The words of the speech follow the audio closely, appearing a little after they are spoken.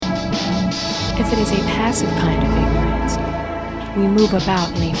If it is a passive kind of ignorance, we move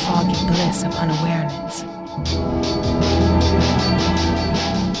about in a foggy bliss of unawareness.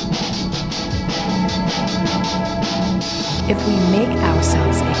 If we make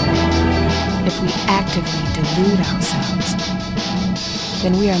ourselves ignorant, if we actively delude ourselves,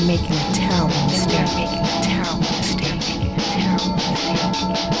 then we are making a terrible mistake.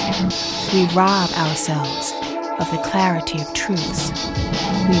 We rob ourselves of the clarity of truths.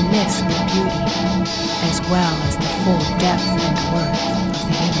 We miss the beauty as well as the full depth and worth of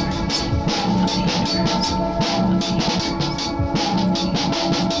the universe.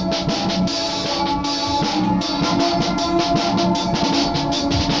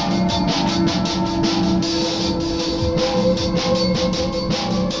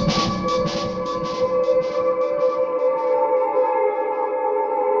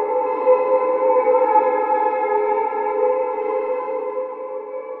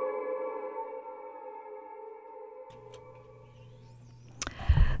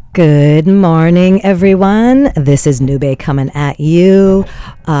 Good morning, everyone. This is Nube coming at you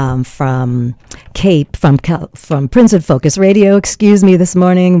from Prince and Focus Radio. Excuse me. This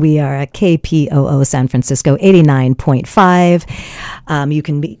morning we are at KPOO San Francisco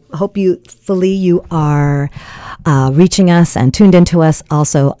 89.5. Hopefully you are reaching us and tuned into us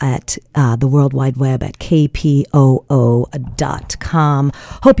also at the World Wide Web at kpoo.com.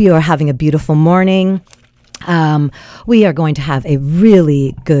 Hope you are having a beautiful morning. We are going to have a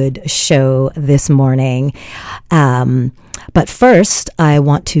really good show this morning. But first, I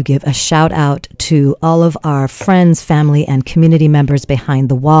want to give a shout out to all of our friends, family, and community members behind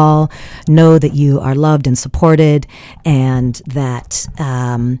the wall. Know that you are loved and supported, and that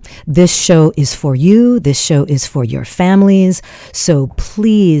this show is for you. This show is for your families. So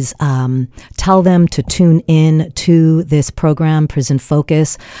please tell them to tune in to this program, Prison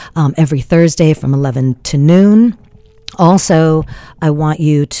Focus, every Thursday from 11 to noon. Also, I want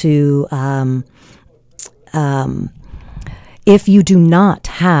you to... if you do not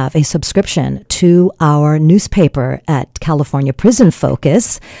have a subscription to our newspaper at California Prison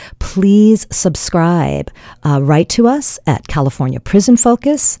Focus, please subscribe. Write to us at California Prison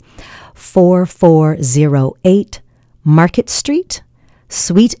Focus, 4408 Market Street,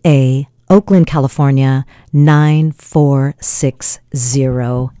 Suite A, Oakland, California,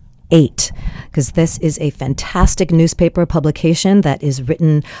 94608. Because this is a fantastic newspaper publication that is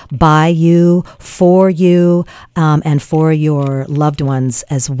written by you, and for your loved ones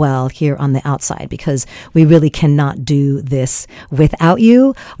as well here on the outside, because we really cannot do this without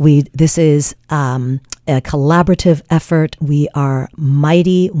you. This is a collaborative effort. We are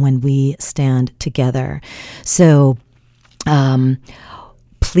mighty when we stand together. So,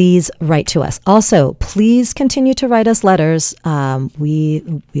 please write to us. Also, please continue to write us letters. We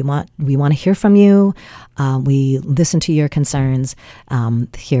want to hear from you. We listen to your concerns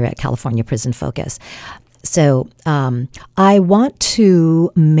here at California Prison Focus. So I want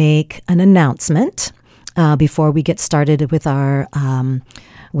to make an announcement before we get started with our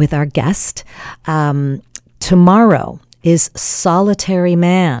guest. Tomorrow is Solitary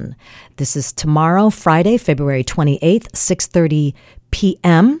Man. This is tomorrow, Friday, February 28th, 6:30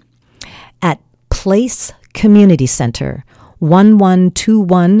 p.m. at Place Community Center,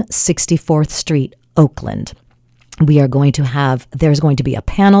 1121 64th Street, Oakland. There's going to be a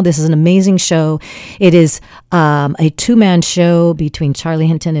panel. This is an amazing show. It is a two-man show between Charlie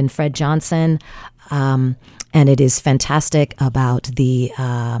Hinton and Fred Johnson. And it is fantastic about the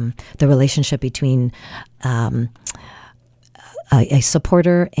relationship between a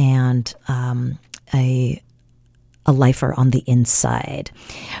supporter and a lifer on the inside.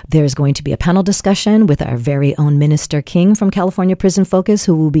 There's going to be a panel discussion with our very own Minister King from California Prison Focus,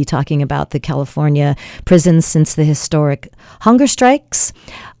 who will be talking about the California prisons since the historic hunger strikes.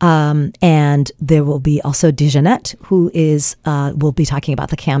 And there will be also Dejanette, who will be talking about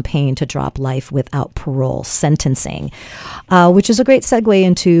the campaign to drop life without parole sentencing, which is a great segue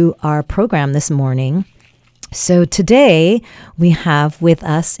into our program this morning. So today we have with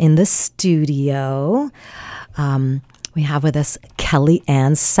us in the studio, we have with us Kelly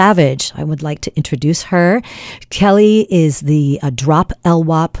Ann Savage. I would like to introduce her. Kelly is the DROP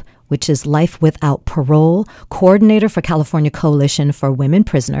LWOP, which is Life Without Parole, coordinator for California Coalition for Women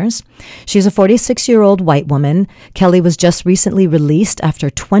Prisoners. She's a 46-year-old white woman. Kelly was just recently released after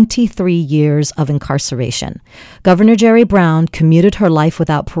 23 years of incarceration. Governor Jerry Brown commuted her life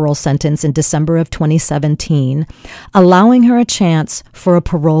without parole sentence in December of 2017, allowing her a chance for a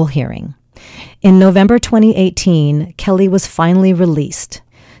parole hearing. In November 2018, Kelly was finally released.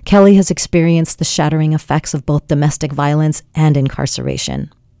 Kelly has experienced the shattering effects of both domestic violence and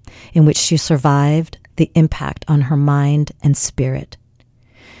incarceration. in which she survived the impact on her mind and spirit.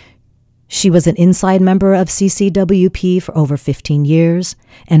 She was an inside member of CCWP for over 15 years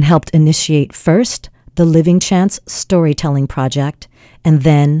and helped initiate first the Living Chance Storytelling Project and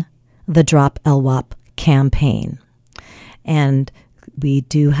then the Drop LWOP campaign. And we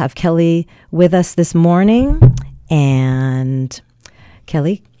do have Kelly with us this morning. And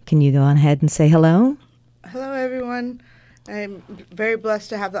Kelly, can you go on ahead and say hello? Hello, everyone. I'm very blessed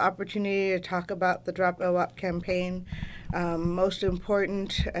to have the opportunity to talk about the Drop LWOP campaign. Most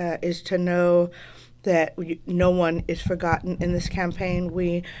important is to know that no one is forgotten in this campaign.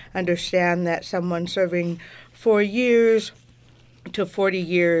 We understand that someone serving 4 years to 40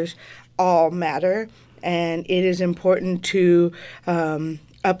 years all matter, and it is important to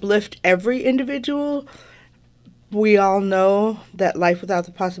uplift every individual. We all know that life without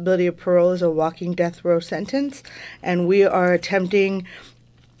the possibility of parole is a walking death row sentence, and we are attempting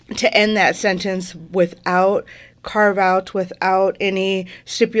to end that sentence without carve-out, without any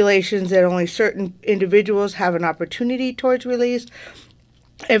stipulations that only certain individuals have an opportunity towards release.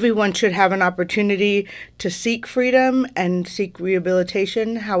 Everyone should have an opportunity to seek freedom and seek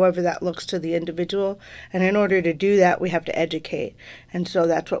rehabilitation, however that looks to the individual. And in order to do that, we have to educate. And so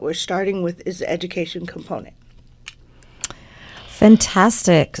that's what we're starting with, is the education component.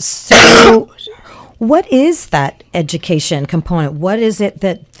 Fantastic. So what is that education component? What is it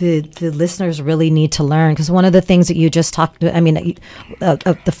that the listeners really need to learn? Because one of the things that you just talked about,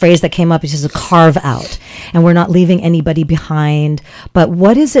 the phrase that came up is just a carve out, and we're not leaving anybody behind. But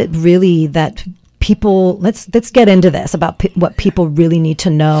what is it really that people, let's get into this, about what people really need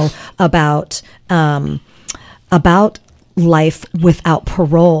to know about life without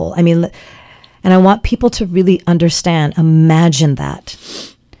parole. I mean, and I want people to really understand, imagine that.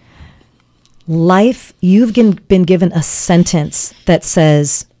 Life, you've been given a sentence that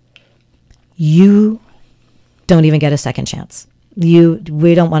says you don't even get a second chance.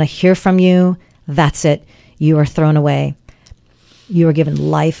 We don't want to hear from you. That's it. You are thrown away. You are given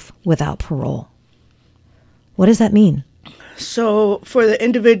life without parole. What does that mean? So for the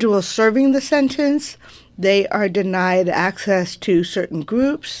individual serving the sentence, they are denied access to certain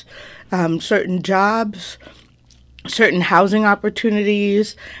groups, certain jobs, certain housing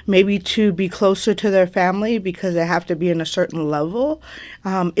opportunities, maybe to be closer to their family because they have to be in a certain level.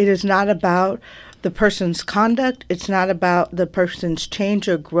 It is not about the person's conduct. It's not about the person's change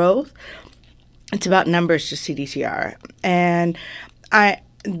or growth. It's about numbers to CDCR. And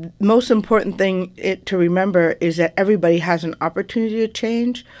most important thing to remember is that everybody has an opportunity to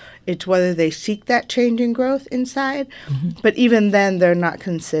change. It's whether they seek that change and growth inside. Mm-hmm. But even then, they're not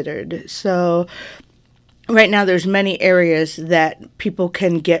considered. So right now, there's many areas that people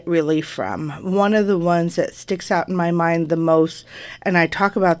can get relief from. One of the ones that sticks out in my mind the most, and I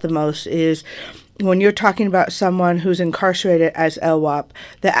talk about the most, is when you're talking about someone who's incarcerated as LWOP,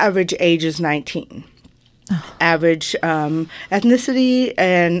 the average age is 19. Average ethnicity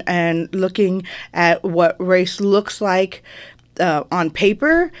and looking at what race looks like on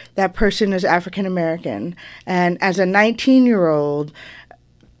paper, that person is African American. And as a 19-year-old,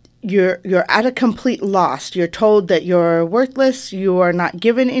 you're at a complete loss. You're told that you're worthless, you are not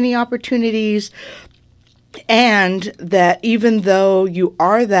given any opportunities, and that even though you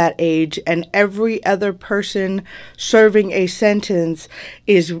are that age and every other person serving a sentence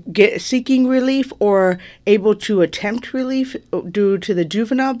is seeking relief or able to attempt relief due to the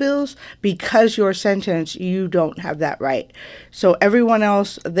juvenile bills, because you're sentenced, you don't have that right. So everyone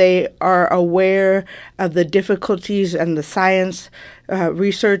else, they are aware of the difficulties, and the science,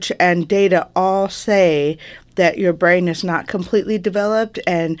 research, and data all say that your brain is not completely developed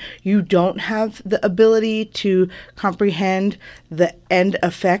and you don't have the ability to comprehend the end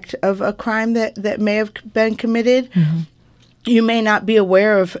effect of a crime that may have been committed. Mm-hmm. You may not be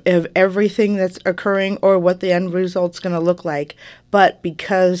aware of everything that's occurring or what the end result's going to look like. But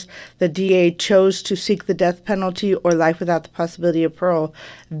because the DA chose to seek the death penalty or life without the possibility of parole,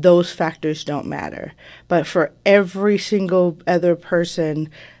 those factors don't matter. But for every single other person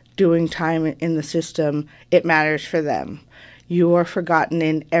doing time in the system, it matters for them. You are forgotten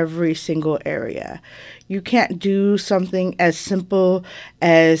in every single area. You can't do something as simple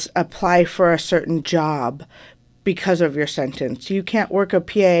as apply for a certain job because of your sentence. You can't work a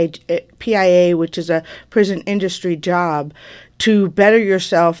PIA, which is a prison industry job, to better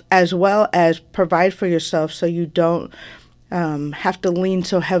yourself as well as provide for yourself so you don't have to lean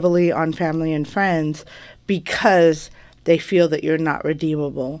so heavily on family and friends because they feel that you're not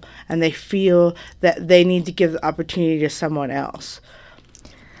redeemable and they feel that they need to give the opportunity to someone else.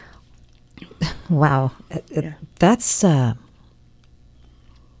 Wow. Yeah. That's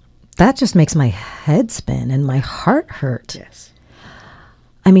that just makes my head spin and my heart hurt. Yes.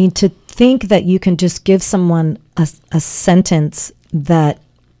 I mean, to think that you can just give someone a sentence that,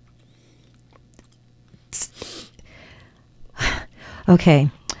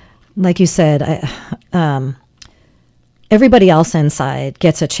 okay, like you said, everybody else inside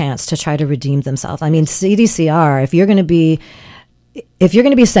gets a chance to try to redeem themselves. I mean, CDCR, if you're going to be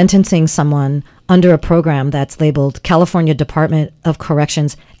sentencing someone under a program that's labeled California Department of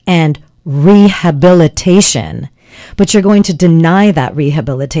Corrections and Rehabilitation, but you're going to deny that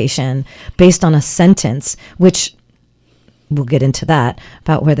rehabilitation based on a sentence, which we'll get into that,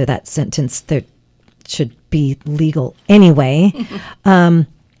 about whether that sentence there should be legal anyway.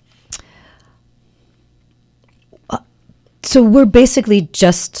 So we're basically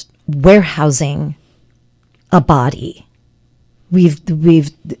just warehousing a body.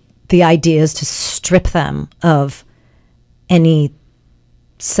 The idea is to strip them of any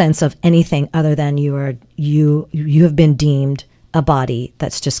sense of anything other than you have been deemed a body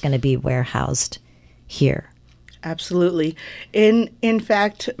that's just going to be warehoused here. Absolutely. In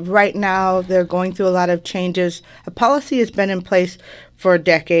fact, right now they're going through a lot of changes. A policy has been in place for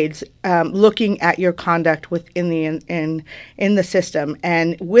decades, looking at your conduct within in the system,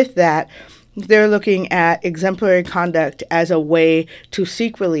 and with that, they're looking at exemplary conduct as a way to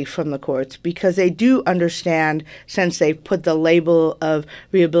seek relief from the courts, because they do understand, since they've put the label of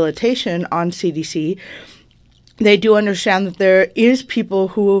rehabilitation on CDC, they do understand that there is people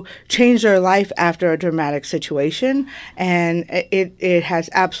who change their life after a dramatic situation, and it has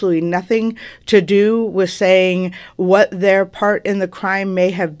absolutely nothing to do with saying what their part in the crime may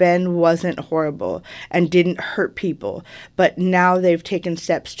have been wasn't horrible and didn't hurt people. But now they've taken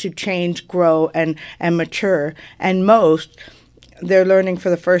steps to change, grow, and mature. And most, they're learning for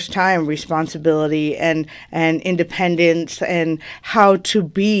the first time responsibility and independence and how to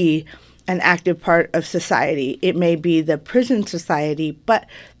be an active part of society. It may be the prison society, but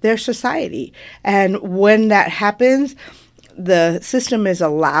their society. And when that happens, the system is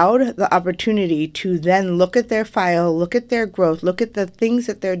allowed the opportunity to then look at their file, look at their growth, look at the things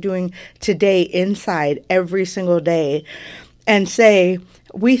that they're doing today inside every single day, and say,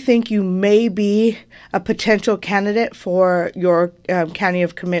 we think you may be a potential candidate for your county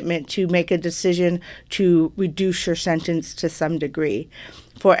of commitment to make a decision to reduce your sentence to some degree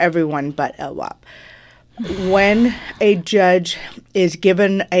for everyone but LWOP. When a judge is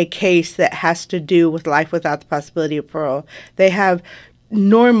given a case that has to do with life without the possibility of parole, they have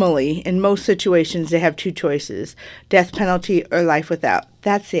normally, in most situations, they have two choices: death penalty or life without.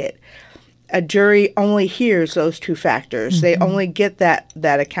 That's it. A jury only hears those two factors. Mm-hmm. They only get that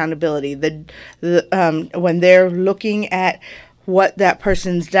accountability. When they're looking at what that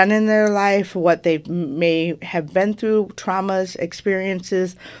person's done in their life, what they may have been through, traumas,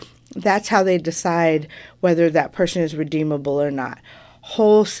 experiences, that's how they decide whether that person is redeemable or not.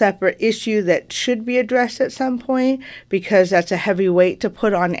 Whole separate issue that should be addressed at some point, because that's a heavy weight to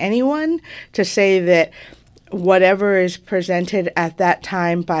put on anyone, to say that whatever is presented at that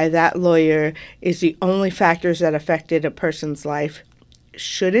time by that lawyer is the only factors that affected a person's life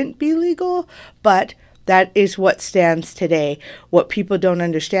shouldn't be legal, but that is what stands today. What people don't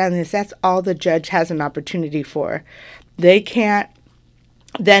understand is that's all the judge has an opportunity for. They can't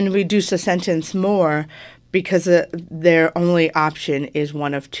then reduce a sentence more because their only option is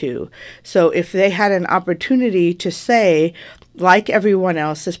one of two. So if they had an opportunity to say, like everyone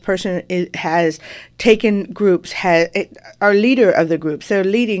else, this person has taken groups, are leader of the groups, they're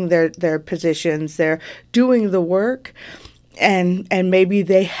leading their positions, they're doing the work, and maybe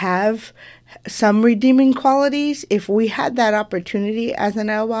they have some redeeming qualities. If we had that opportunity as an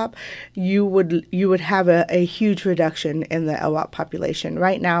LWOP, you would have a huge reduction in the LWOP population.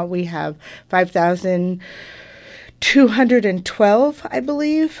 Right now we have 5,212, I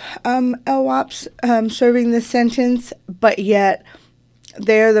believe, LWOPs serving this sentence, but yet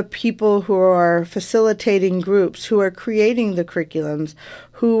they're the people who are facilitating groups, who are creating the curriculums,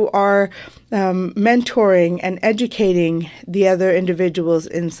 who are mentoring and educating the other individuals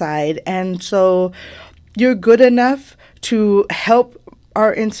inside. And so you're good enough to help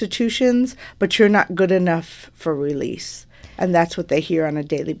our institutions, but you're not good enough for release. And that's what they hear on a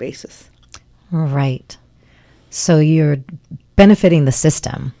daily basis. Right. So you're benefiting the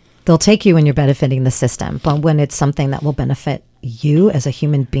system. They'll take you when you're benefiting the system, but when it's something that will benefit you as a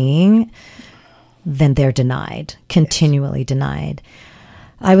human being, then they're denied, continually denied.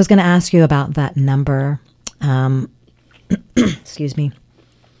 I was going to ask you about that number. Excuse me.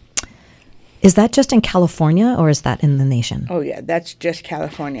 Is that just in California or is that in the nation? Oh, yeah, that's just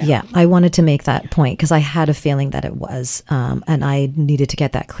California. Yeah, I wanted to make that point because I had a feeling that it was, and I needed to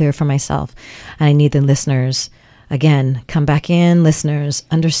get that clear for myself. And I need the listeners, again, come back in, listeners,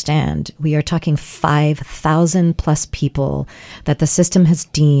 understand. We are talking 5,000 plus people that the system has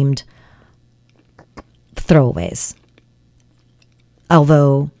deemed throwaways,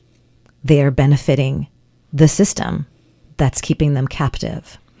 although they are benefiting the system that's keeping them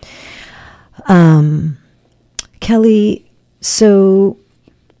captive. Kelly, so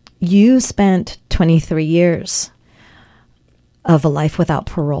you spent 23 years of a life without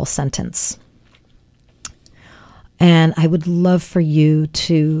parole sentence. And I would love for you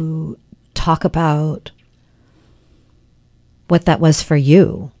to talk about what that was for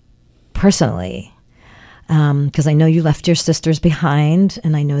you personally. Because I know you left your sisters behind,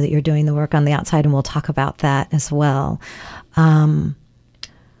 and I know that you're doing the work on the outside, and we'll talk about that as well.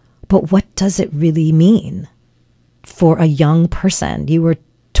 But what does it really mean for a young person? You were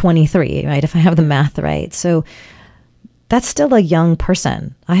 23, right? If I have the math right. So that's still a young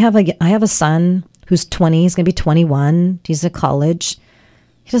person. I have a son who's 20. He's going to be 21. He's at college.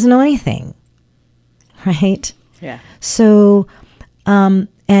 He doesn't know anything, right? Yeah. So,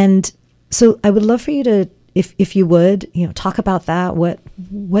 and so I would love for you to, if you would, talk about that, what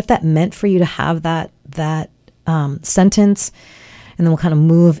that meant for you to have that sentence. And then we'll kind of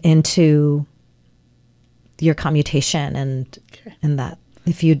move into your commutation and that,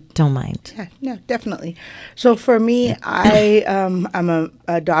 if you don't mind. Yeah, no, definitely. So for me, I'm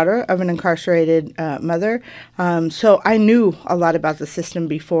a daughter of an incarcerated mother. So I knew a lot about the system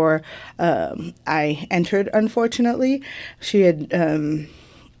before I entered, unfortunately. She had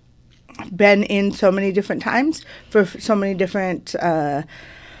been in so many different times for so many different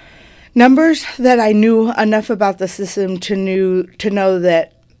numbers that I knew enough about the system to know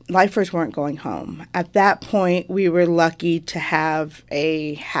that lifers weren't going home. At that point, we were lucky to have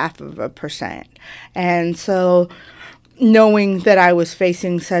a 0.5%. And so knowing that I was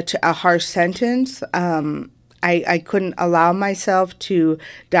facing such a harsh sentence, I couldn't allow myself to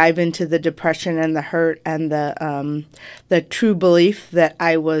dive into the depression and the hurt and the true belief that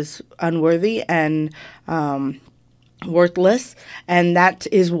I was unworthy and worthless. And that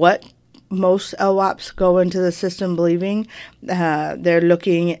is what most LWOPs go into the system believing. They're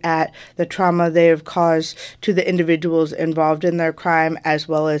looking at the trauma they have caused to the individuals involved in their crime as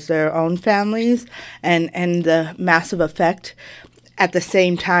well as their own families and the massive effect at the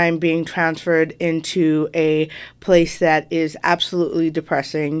same time being transferred into a place that is absolutely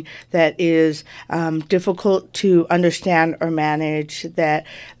depressing, that is difficult to understand or manage, that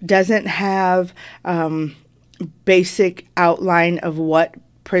doesn't have basic outline of what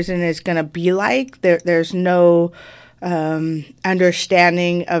prison is going to be like. There's no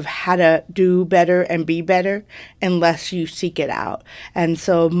understanding of how to do better and be better unless you seek it out. And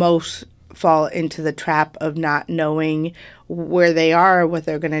so most fall into the trap of not knowing where they are, what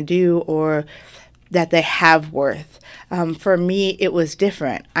they're going to do, or that they have worth. For me, it was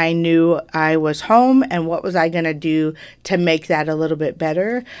different. I knew I was home, and what was I going to do to make that a little bit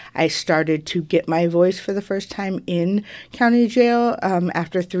better? I started to get my voice for the first time in county jail.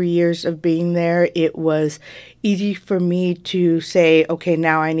 After 3 years of being there, it was easy for me to say, okay,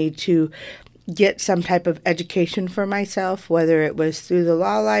 now I need to get some type of education for myself, whether it was through the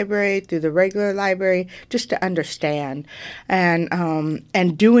law library, through the regular library, just to understand.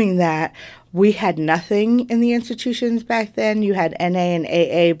 And doing that, we had nothing in the institutions back then. You had NA and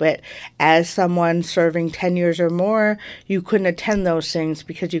AA, but as someone serving 10 years or more, you couldn't attend those things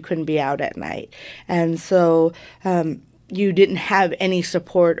because you couldn't be out at night. And so you didn't have any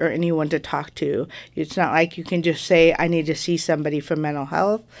support or anyone to talk to. It's not like you can just say, I need to see somebody for mental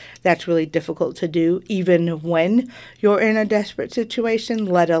health. That's really difficult to do, even when you're in a desperate situation,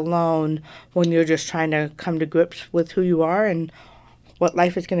 let alone when you're just trying to come to grips with who you are and what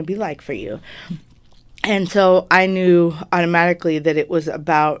life is going to be like for you. And so I knew automatically that it was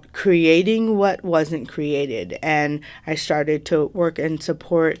about creating what wasn't created. And I started to work and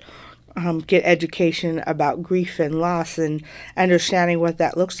support, get education about grief and loss and understanding what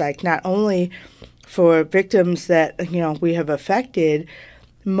that looks like, not only for victims that, we have affected.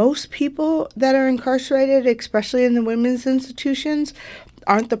 Most people that are incarcerated, especially in the women's institutions,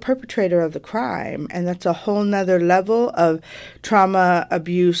 aren't the perpetrator of the crime. And that's a whole nother level of trauma,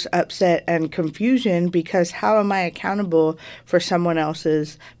 abuse, upset, and confusion, because how am I accountable for someone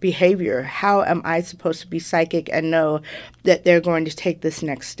else's behavior? How am I supposed to be psychic and know that they're going to take this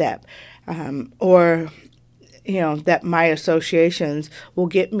next step? Or that my associations will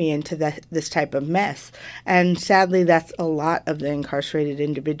get me into this type of mess. And sadly, that's a lot of the incarcerated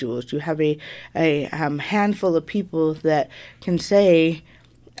individuals. You have a handful of people that can say,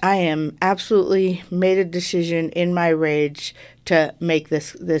 I am absolutely made a decision in my rage to make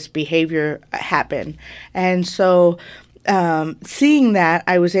this behavior happen. And so seeing that,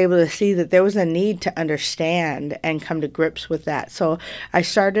 I was able to see that there was a need to understand and come to grips with that. So I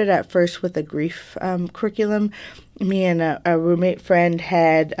started at first with a grief curriculum. Me and a roommate friend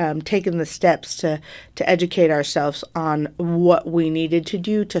had taken the steps to educate ourselves on what we needed to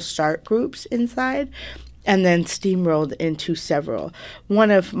do to start groups inside, and then steamrolled into several.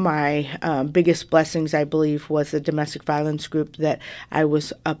 One of my biggest blessings, I believe, was the domestic violence group that I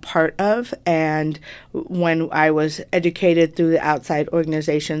was a part of. And when I was educated through the outside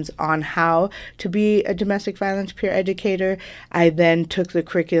organizations on how to be a domestic violence peer educator, I then took the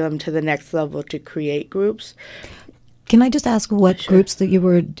curriculum to the next level to create groups. Can I just ask what groups that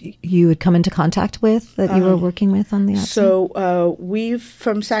you had come into contact with, that you were working with on the outside? So we've,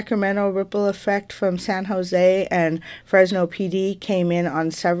 from Sacramento, Ripple Effect from San Jose, and Fresno PD came in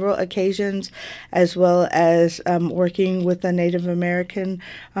on several occasions, as well as working with a Native American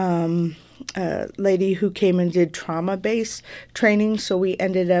lady who came and did trauma-based training. So we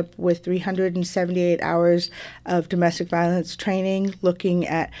ended up with 378 hours of domestic violence training, looking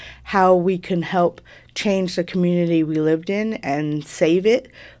at how we can help change the community we lived in and save it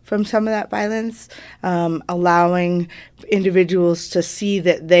from some of that violence, allowing individuals to see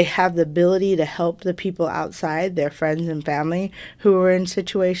that they have the ability to help the people outside, their friends and family who are in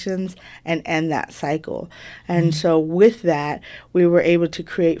situations, and end that cycle. And so with that, we were able to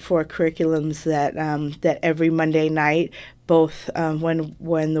create 4 curriculums that every Monday night, both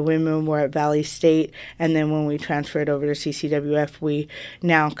when the women were at Valley State, and then when we transferred over to CCWF, we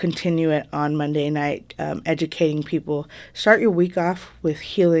now continue it on Monday night, educating people. Start your week off with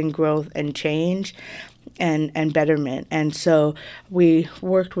healing, growth, and change, and betterment. And so we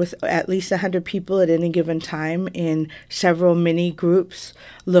worked with at least 100 people at any given time in several mini groups,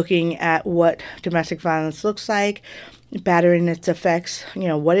 looking at what domestic violence looks like, battering its effects,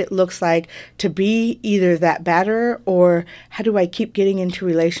 what it looks like to be either that batterer, or how do I keep getting into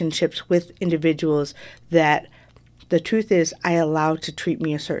relationships with individuals that the truth is I allow to treat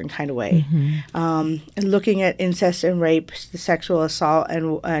me a certain kind of way. And looking at incest and rape, the sexual assault,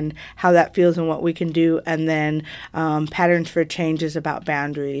 and how that feels and what we can do, and then patterns for changes about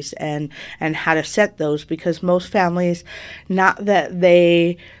boundaries and how to set those, because most families, not that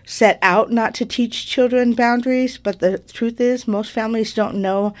they set out not to teach children boundaries, but the truth is most families don't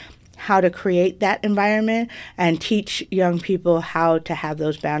know how to create that environment and teach young people how to have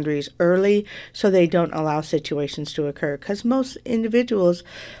those boundaries early so they don't allow situations to occur. Because most individuals,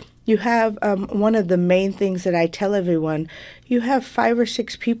 you have one of the main things that I tell everyone, you have 5 or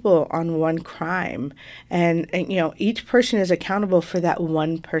 6 people on one crime, and each person is accountable for that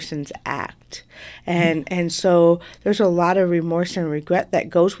one person's act. And so there's a lot of remorse and regret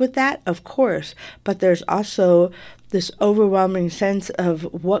that goes with that, of course, but there's also this overwhelming sense of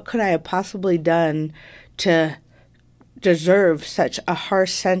what could I have possibly done to deserve such a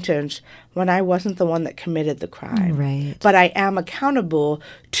harsh sentence when I wasn't the one that committed the crime. Right. But I am accountable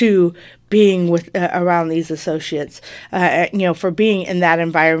to being with around these associates, for being in that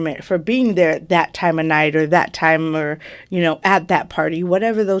environment, for being there at that time of night or that time or, at that party,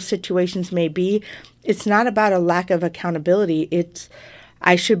 whatever those situations may be. It's not about a lack of accountability. It's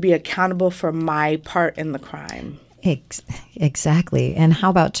I should be accountable for my part in the crime. Exactly. And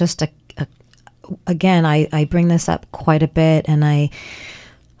how about just again, I bring this up quite a bit, and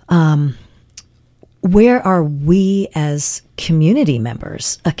where are we as community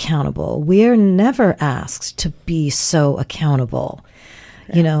members accountable? We're never asked to be so accountable,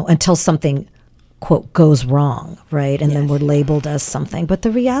 until something, quote, goes wrong, right? And then we're labeled as something. But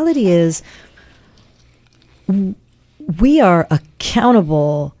the reality is we are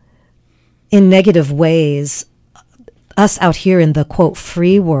accountable in negative ways, us out here in the, quote,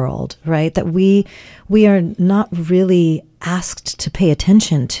 free world, right, that we are not really asked to pay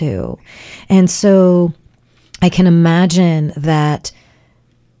attention to. And so I can imagine that,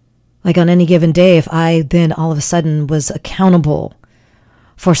 like, on any given day, if I then all of a sudden was accountable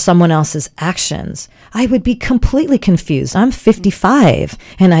for someone else's actions, I would be completely confused. I'm 55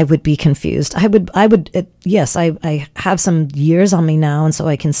 and I would be confused. Yes, I have some years on me now. And so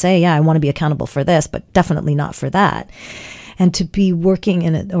I can say, yeah, I want to be accountable for this, but definitely not for that. And to be working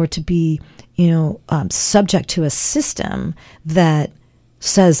in it, or to be, subject to a system that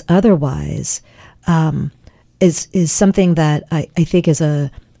says otherwise, is something that I think is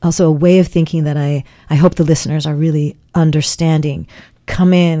a also a way of thinking that I hope the listeners are really understanding.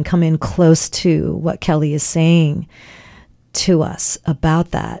 Come in close to what Kelly is saying to us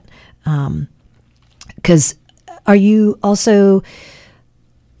about that. Because are you also,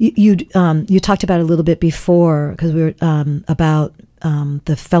 you talked about it a little bit before, because we were about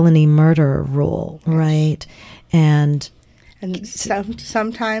the felony murder rule, right? And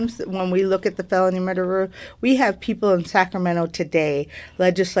sometimes when we look at the felony murder rule, we have people in Sacramento today,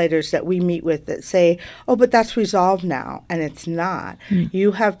 legislators that we meet with, that say, oh, but that's resolved now, and it's not.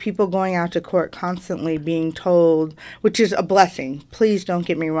 You have people going out to court constantly being told, which is a blessing. Please don't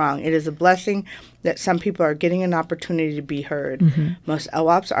get me wrong. It is a blessing that some people are getting an opportunity to be heard. Most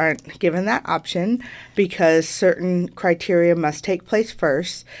LWOPs aren't given that option because certain criteria must take place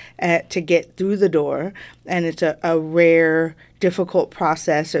first to get through the door, and it's a rare, difficult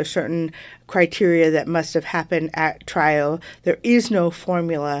process. There are certain criteria that must have happened at trial. There is no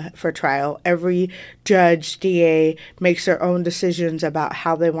formula for trial. Every judge, DA, makes their own decisions about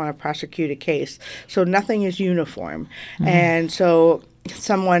how they want to prosecute a case. So nothing is uniform. And so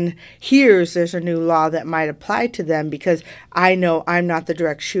someone hears there's a new law that might apply to them, because I know I'm not the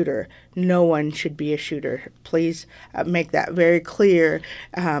direct shooter. No one should be a shooter. Please make that very clear.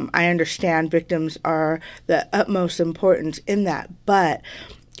 I understand victims are the utmost importance in that, but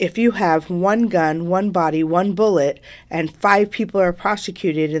if you have one gun, one body, one bullet, and 5 people are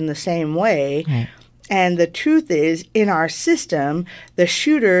prosecuted in the same way, right. And the truth is, in our system, the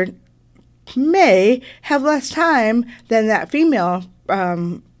shooter may have less time than that female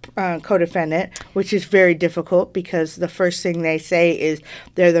co-defendant, which is very difficult, because the first thing they say is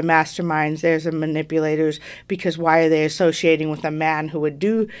they're the masterminds, they're the manipulators, because why are they associating with a man who would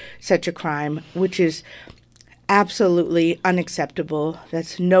do such a crime, which is absolutely unacceptable.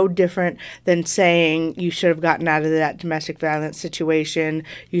 That's no different than saying you should have gotten out of that domestic violence situation,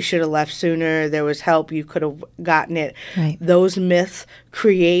 you should have left sooner, there was help, you could have gotten it. Right. Those myths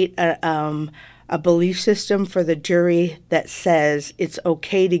create a belief system for the jury that says it's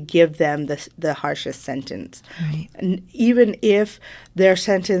okay to give them the harshest sentence. Right. And even if their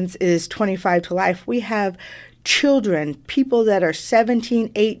sentence is 25 to life, we have children, people that are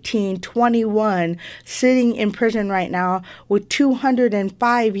 17, 18, 21, sitting in prison right now with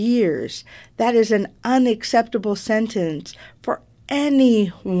 205 years. That is an unacceptable sentence for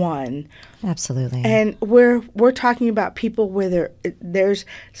anyone. Absolutely. And we're talking about people where there's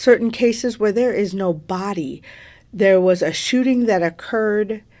certain cases where there is no body. There was a shooting that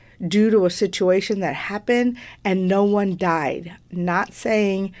occurred due to a situation that happened and no one died. Not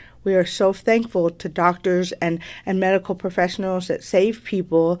saying we are so thankful to doctors and medical professionals that save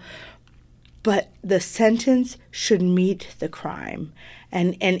people, but the sentence should meet the crime.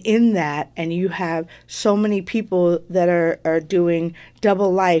 And in that, and you have so many people that are doing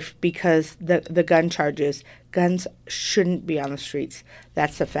double life because the gun charges. Guns shouldn't be on the streets.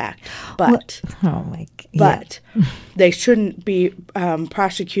 That's a fact. But they shouldn't be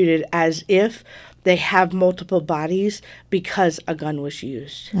prosecuted as if they have multiple bodies because a gun was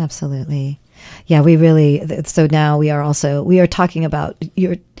used. Absolutely. Yeah, we really, so now we are talking about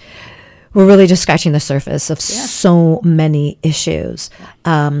we're really just scratching the surface of so many issues.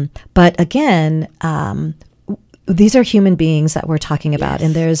 But again, these are human beings that we're talking about. Yes.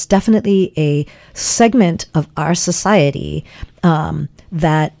 And there's definitely a segment of our society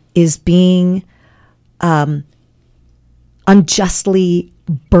that is being unjustly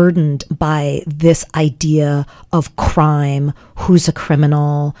burdened by this idea of crime, who's a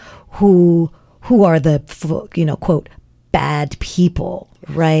criminal, who are the, quote, bad people,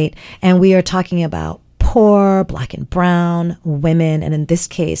 right? And we are talking about poor, Black and brown women. And in this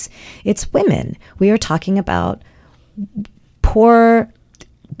case, it's women. We are talking about poor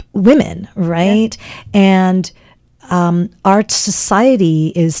women, right? Yeah. And our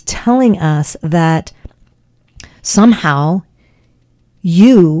society is telling us that somehow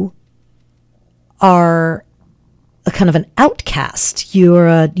you are a kind of an outcast. You're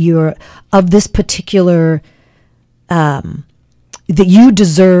of this particular that you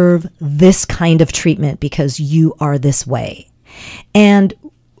deserve this kind of treatment because you are this way. And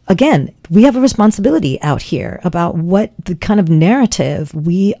again, we have a responsibility out here about what the kind of narrative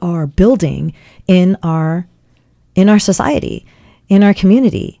we are building in our society, in our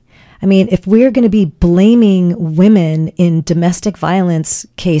community. I mean, if we're going to be blaming women in domestic violence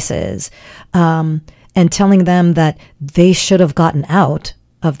cases and telling them that they should have gotten out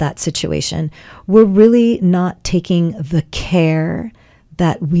of that situation, we're really not taking the care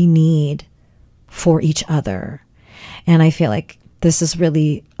that we need for each other. And I feel like This is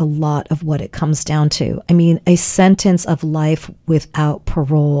really a lot of what it comes down to. I mean, a sentence of life without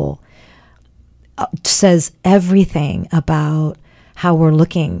parole says everything about how we're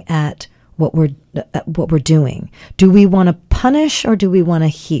looking at what we're doing. Do we want to punish or do we want to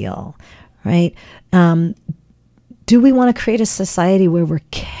heal? Right? Do we want to create a society where we're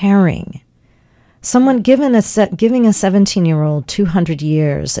caring? Someone giving a 17-year-old 200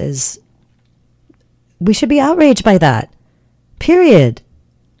 years is, we should be outraged by that. Period.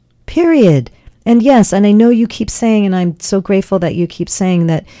 And yes, and I know you keep saying, and I'm so grateful that you keep saying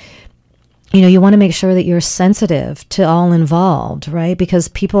that, you want to make sure that you're sensitive to all involved, right? Because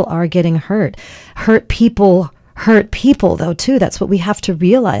people are getting hurt. Hurt people though too. That's what we have to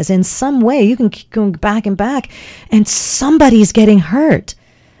realize. In some way, you can keep going back and somebody's getting hurt.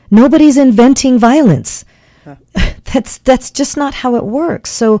 Nobody's inventing violence. That's just not how it works.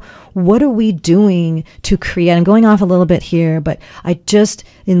 So what are we doing to create? I'm going off a little bit here, but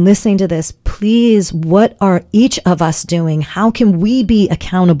in listening to this, please, what are each of us doing? How can we be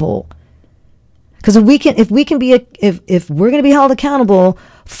accountable? Because if we're going to be held accountable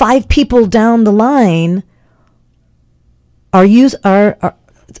 5 people down the line, are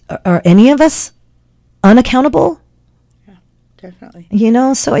any of us unaccountable? Yeah, definitely.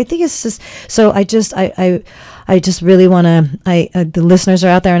 So I think it's just, so I just really want to, the listeners are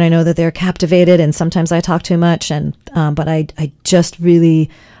out there and I know that they're captivated and sometimes I talk too much but I just really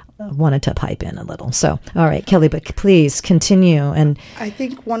wanted to pipe in a little. So, all right, Kelly, but please continue. And I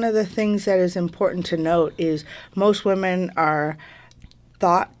think one of the things that is important to note is most women are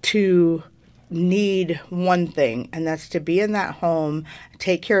thought to need one thing, and that's to be in that home,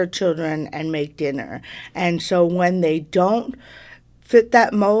 take care of children, and make dinner. And so when they don't fit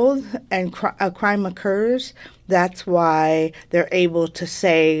that mold and a crime occurs, that's why they're able to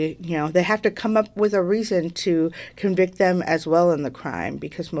say, they have to come up with a reason to convict them as well in the crime,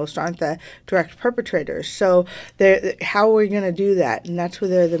 because most aren't the direct perpetrators. So how are we going to do that? And that's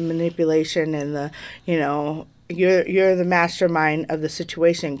where the manipulation and the, you're the mastermind of the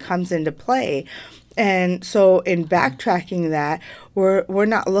situation comes into play. And so in backtracking that, we're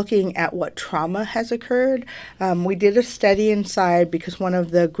not looking at what trauma has occurred. We did a study inside, because one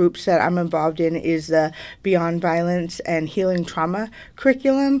of the groups that I'm involved in is the Beyond Violence and Healing Trauma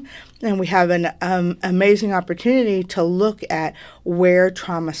curriculum. And we have an amazing opportunity to look at where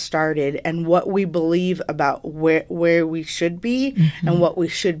trauma started and what we believe about where we should be and what we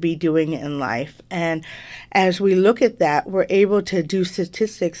should be doing in life. And as we look at that, we're able to do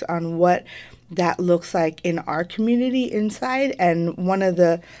statistics on what that looks like in our community inside. And one of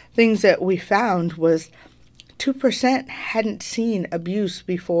the things that we found was 2% hadn't seen abuse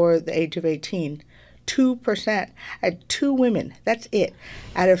before the age of 18. 2%. I had 2 women, that's it,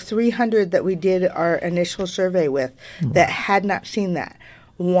 out of 300 that we did our initial survey with, that had not seen that.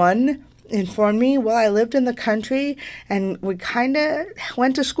 One informed me, well, I lived in the country and we kind of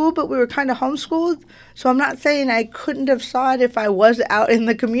went to school, but we were kind of homeschooled. So I'm not saying I couldn't have saw it if I was out in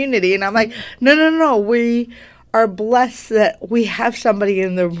the community. And I'm like, no. We are blessed that we have somebody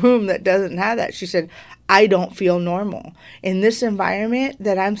in the room that doesn't have that. She said, I don't feel normal. In this environment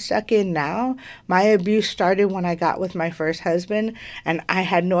that I'm stuck in now, my abuse started when I got with my first husband, and I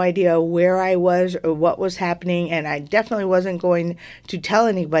had no idea where I was or what was happening, and I definitely wasn't going to tell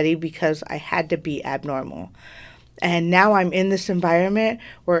anybody because I had to be abnormal. And now I'm in this environment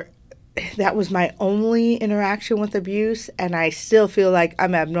where that was my only interaction with abuse, and I still feel like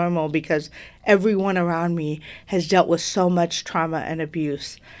I'm abnormal because everyone around me has dealt with so much trauma and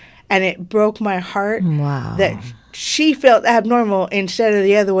abuse. And it broke my heart that she felt abnormal instead of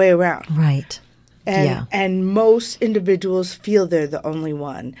the other way around. Right. And most individuals feel they're the only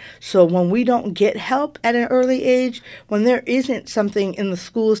one. So when we don't get help at an early age, when there isn't something in the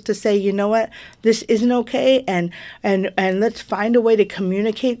schools to say, you know what, this isn't okay, and let's find a way to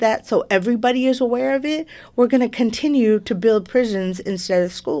communicate that so everybody is aware of it, we're going to continue to build prisons instead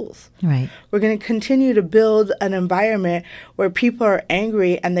of schools. Right. We're going to continue to build an environment where people are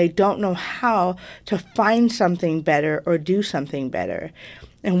angry and they don't know how to find something better or do something better.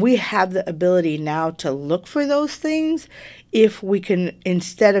 And we have the ability now to look for those things if we can,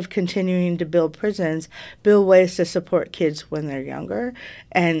 instead of continuing to build prisons, build ways to support kids when they're younger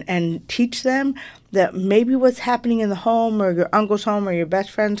and teach them that maybe what's happening in the home or your uncle's home or your best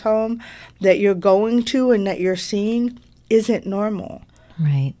friend's home that you're going to and that you're seeing isn't normal.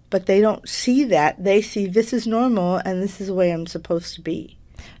 Right. But they don't see that. They see this is normal and this is the way I'm supposed to be.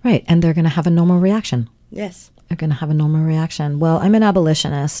 Right. And they're going to have a normal reaction. Yes. Are going to have a normal reaction. Well, I'm an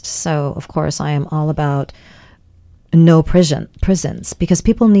abolitionist, so of course I am all about no prisons because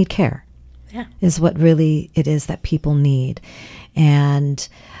people need care. is what really it is that people need. And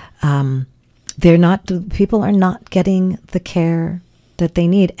people are not getting the care that they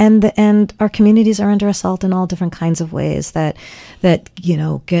need. And our communities are under assault in all different kinds of ways that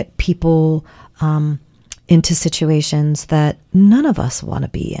get people into situations that none of us want to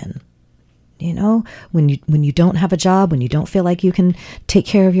be in. When you don't have a job, when you don't feel like you can take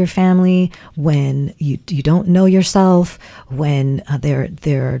care of your family, when you don't know yourself, when there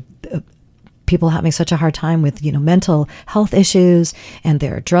are people having such a hard time with mental health issues, and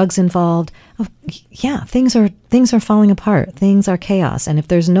there are drugs involved. Things are falling apart. Things are chaos. And if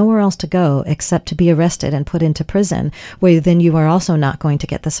there's nowhere else to go except to be arrested and put into prison, where then you are also not going to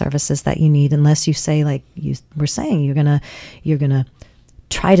get the services that you need unless you say, like you were saying, you're gonna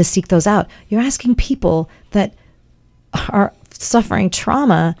try to seek those out. You're asking people that are suffering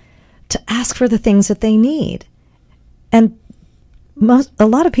trauma to ask for the things that they need. And a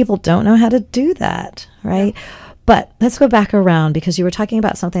lot of people don't know how to do that, right? Yeah. But let's go back around, because you were talking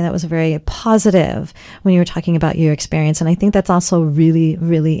about something that was very positive when you were talking about your experience. And I think that's also really,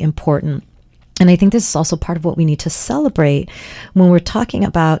 really important. And I think this is also part of what we need to celebrate when we're talking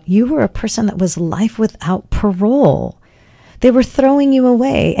about you were a person that was life without parole. They were throwing you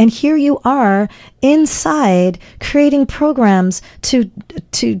away. And here you are inside creating programs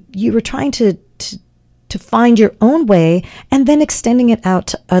you were trying to find your own way and then extending it out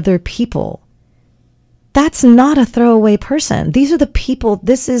to other people. That's not a throwaway person. These are the people,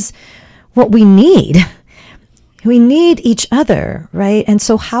 this is what we need. We need each other, right? And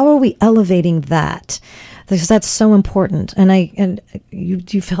so how are we elevating that? Because that's so important. And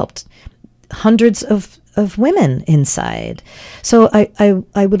you've helped hundreds of women inside. So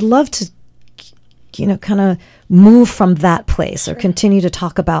I would love to, kind of move from that place or continue to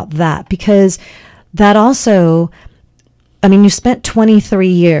talk about that, because that also, you spent 23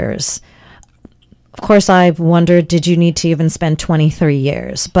 years. Of course, I've wondered, did you need to even spend 23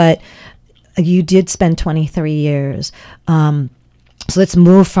 years? But you did spend 23 years. So let's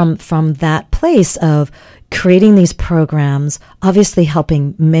move from that place of creating these programs, obviously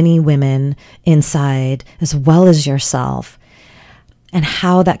helping many women inside as well as yourself, and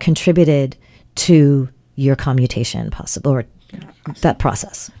how that contributed to your commutation possible, or awesome. That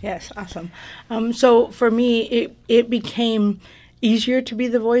process. Yes, awesome. So for me, it became easier to be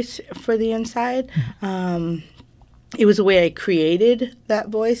the voice for the inside. It was a way I created that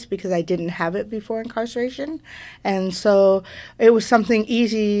voice because I didn't have it before incarceration. And so it was something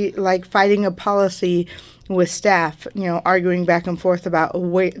easy, like fighting a policy with staff, arguing back and forth about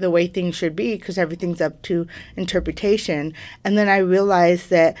the way things should be, because everything's up to interpretation. And then I realized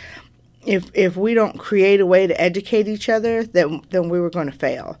that if we don't create a way to educate each other, then we were going to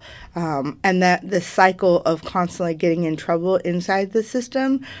fail. And that the cycle of constantly getting in trouble inside the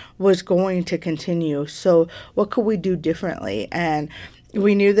system was going to continue. So what could we do differently? And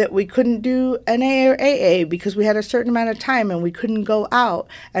we knew that we couldn't do NA or AA because we had a certain amount of time and we couldn't go out.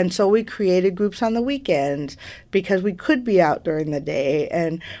 And so we created groups on the weekends because we could be out during the day.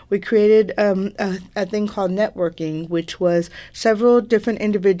 And we created a thing called networking, which was several different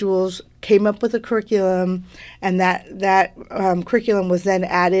individuals came up with a curriculum, and that curriculum was then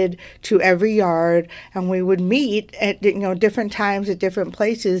added to every yard, and we would meet at different times at different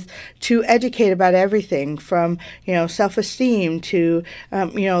places to educate about everything from self-esteem to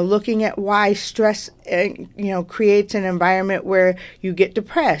looking at why stress creates an environment where you get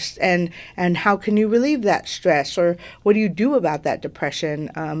depressed, and how can you relieve that stress, or what do you do about that depression.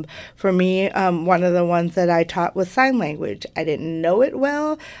 For me, one of the ones that I taught was sign language. I didn't know it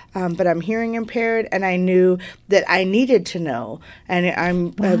well, but I'm hearing impaired, and I knew that I needed to know, and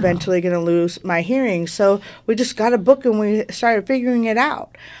I'm eventually going to lose my hearing. So we just got a book and we started figuring it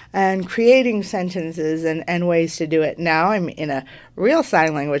out and creating sentences and ways to do it. Now I'm in a real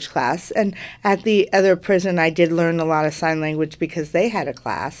sign language class, and at the other prison I did learn a lot of sign language because they had a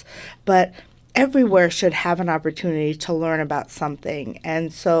class, but everywhere should have an opportunity to learn about something.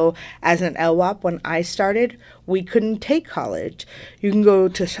 And so as an LWOP, when I started, we couldn't take college. You can go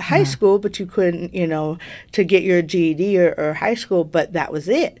to high school, but you couldn't, to get your GED or high school, but that was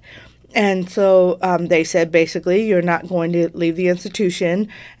it. And so they said, basically, you're not going to leave the institution,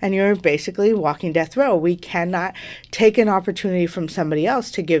 and you're basically walking death row. We cannot take an opportunity from somebody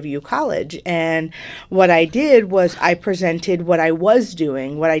else to give you college. And what I did was I presented what I was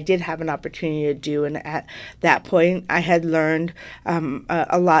doing, what I did have an opportunity to do. And at that point, I had learned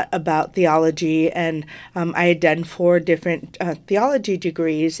a lot about theology, and I had done 4 different theology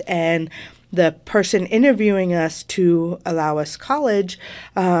degrees. And the person interviewing us to allow us college,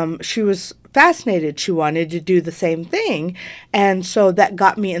 she was fascinated. She wanted to do the same thing. And so that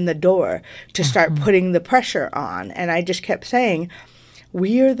got me in the door to start putting the pressure on. And I just kept saying,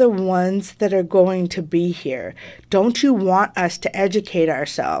 we are the ones that are going to be here. Don't you want us to educate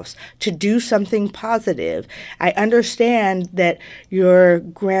ourselves, to do something positive? I understand that your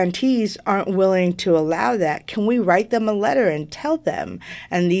grantees aren't willing to allow that. Can we write them a letter and tell them?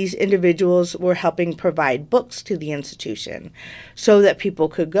 And these individuals were helping provide books to the institution so that people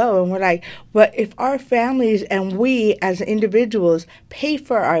could go. And we're like, but if our families and we as individuals pay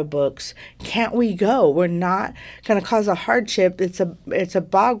for our books, can't we go? We're not going to cause a hardship. It's a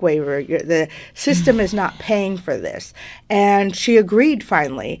bog waiver. The system is not paying for this. And she agreed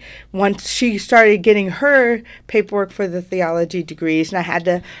finally. Once she started getting her paperwork for the theology degrees, and I had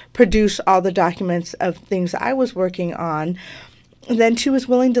to produce all the documents of things I was working on, then she was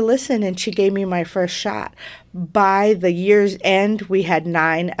willing to listen, and she gave me my first shot. By the year's end, we had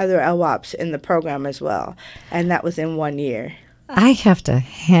 9 other LWOPs in the program as well, and that was in 1 year. I have to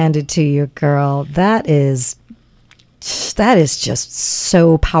hand it to you, girl. That is just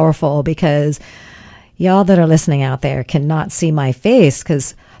so powerful, because y'all that are listening out there cannot see my face,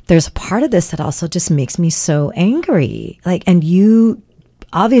 because there's a part of this that also just makes me so angry. And you,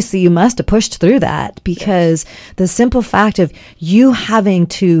 obviously you must have pushed through that, because the simple fact of you having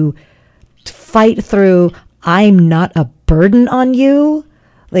to fight through, I'm not a burden on you,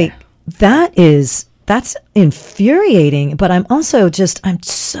 that's infuriating. But I'm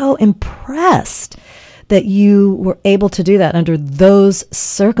so impressed that you were able to do that under those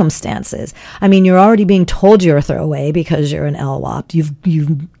circumstances. I mean, you're already being told you're a throwaway because you're an LWOP.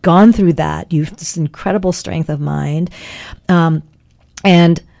 You've gone through that. You've this incredible strength of mind.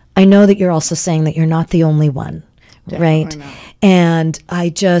 And I know that you're also saying that you're not the only one, right? Not. And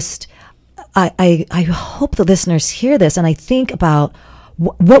I hope the listeners hear this, and I think about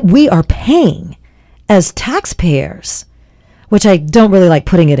what we are paying as taxpayers, which I don't really like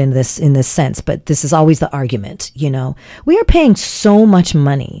putting it in this sense, but this is always the argument, We are paying so much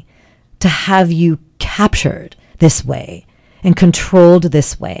money to have you captured this way and controlled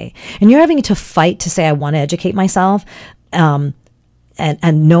this way. And you're having to fight to say, I want to educate myself, and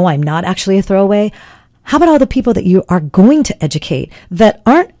no, I'm not actually a throwaway. How about all the people that you are going to educate that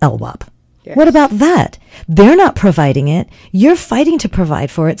aren't LWOP? Yes. What about that? They're not providing it. You're fighting to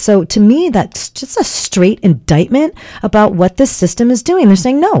provide for it. So to me, that's just a straight indictment about what this system is doing. They're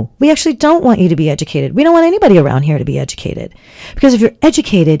saying, no, we actually don't want you to be educated. We don't want anybody around here to be educated. Because if you're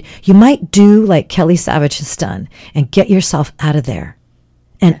educated, you might do like Kelly Savage has done and get yourself out of there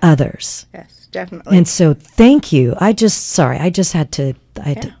and others. Yes, definitely. And so thank you. I just had to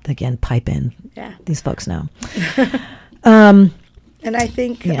again, pipe in. Yeah. These folks know. And I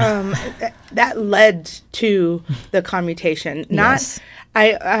think that led to the commutation.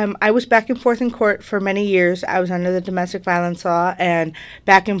 I was back and forth in court for many years. I was under the domestic violence law, and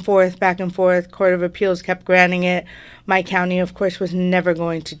back and forth. Court of Appeals kept granting it. My county, of course, was never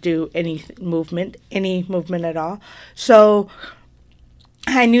going to do any movement at all. So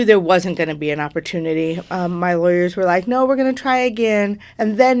I knew there wasn't going to be an opportunity. My lawyers were like, no, we're going to try again,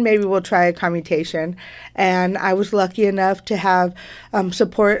 and then maybe we'll try a commutation. And I was lucky enough to have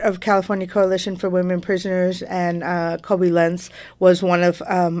support of California Coalition for Women Prisoners, and Colby Lentz was one of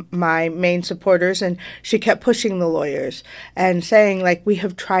my main supporters, and she kept pushing the lawyers and saying, we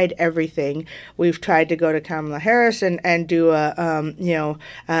have tried everything. We've tried to go to Kamala Harris and do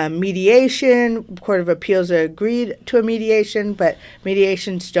a mediation. Court of Appeals agreed to a mediation, but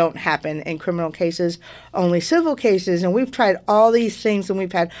mediations don't happen in criminal cases, only civil cases. And we've tried all these things, and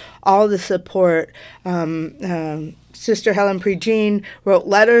we've had all the support. Sister Helen Prejean wrote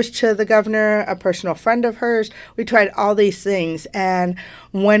letters to the governor, a personal friend of hers. We tried all these things. And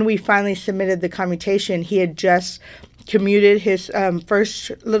when we finally submitted the commutation, he had just commuted his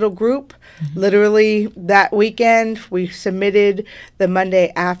first little group. Mm-hmm. Literally that weekend, we submitted the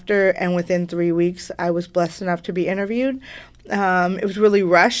Monday after, and within 3 weeks, I was blessed enough to be interviewed. It was really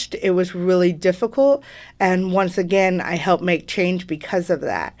rushed. It was really difficult. And once again, I helped make change because of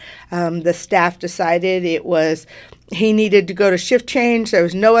that. The staff decided he needed to go to shift change. There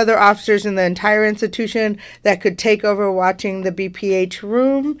was no other officers in the entire institution that could take over watching the BPH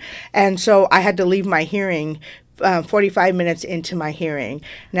room. And so I had to leave my hearing 45 minutes into my hearing.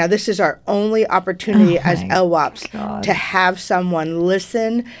 Now, this is our only opportunity as LWOPs to have someone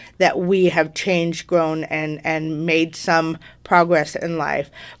listen that we have changed, grown, and made some progress in life.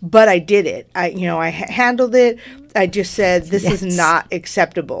 But I did it. I handled it. I just said, this is not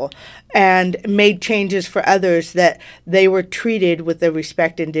acceptable, and made changes for others that they were treated with the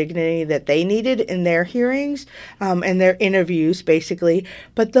respect and dignity that they needed in their hearings, and their interviews, basically.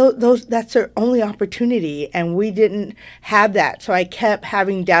 But that's their only opportunity, and we didn't have that. So I kept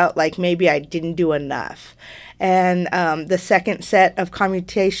having doubt, like maybe I didn't do enough. And the second set of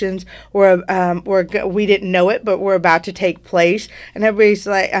commutations were we didn't know it, but were about to take place. And everybody's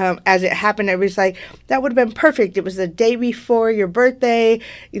like, as it happened, everybody's like, that would have been perfect. It was the day before your birthday.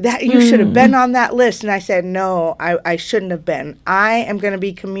 That you should have been on that list. And I said, no, I shouldn't have been. I am going to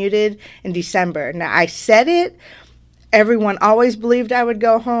be commuted in December. Now, I said it. Everyone always believed I would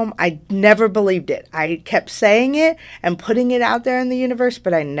go home. I never believed it. I kept saying it and putting it out there in the universe,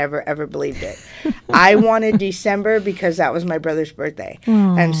 but I never, ever believed it. I wanted December because that was my brother's birthday.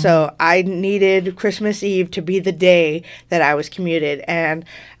 Aww. And so I needed Christmas Eve to be the day that I was commuted. And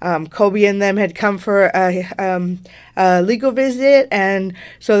Kobe and them had come for a legal visit, and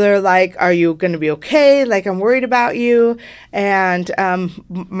so they're like, are you going to be okay? Like, I'm worried about you. And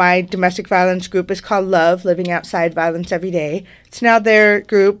my domestic violence group is called Love, Living Outside Violence Every Day. It's now their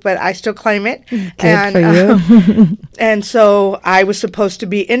group, but I still claim it. Good for you. And so I was supposed to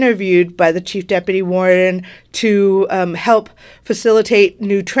be interviewed by the chief deputy warden to help facilitate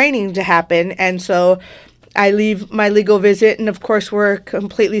new training to happen. And so I leave my legal visit, and of course we're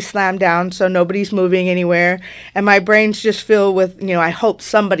completely slammed down, so nobody's moving anywhere. And my brain's just filled with, I hope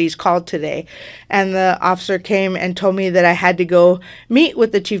somebody's called today. And the officer came and told me that I had to go meet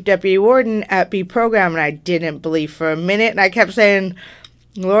with the chief deputy warden at B program, and I didn't believe for a minute. And I kept saying,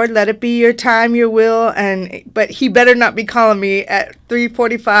 Lord, let it be your time, your will, but he better not be calling me at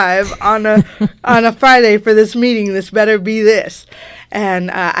 3:45 on a Friday for this meeting. This better be this.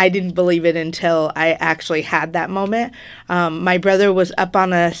 And I didn't believe it until I actually had that moment. My brother was up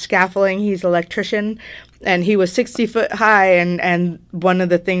on a scaffolding. He's an electrician, and he was 60 foot high. And one of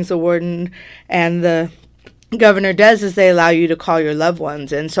the things the warden and the governor does is they allow you to call your loved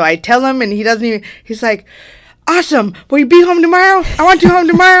ones. And so I tell him, and he doesn't even, he's like, awesome. Will you be home tomorrow? I want you home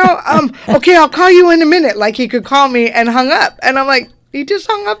tomorrow. Okay, I'll call you in a minute. Like, he could call me, and hung up. And I'm like, he just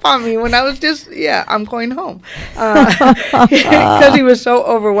hung up on me when I was just, I'm going home. Because he was so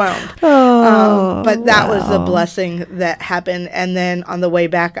overwhelmed. But that was the blessing that happened. And then on the way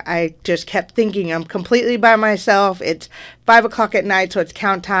back, I just kept thinking, I'm completely by myself. It's 5 o'clock at night, so it's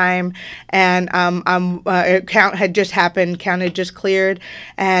count time. And count had just happened. Count had just cleared.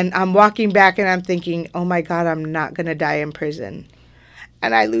 And I'm walking back, and I'm thinking, oh, my God, I'm not going to die in prison.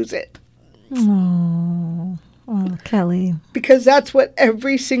 And I lose it. Oh, Kelly. Because that's what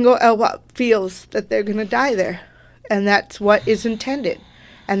every single LWOP feels, that they're going to die there. And that's what is intended.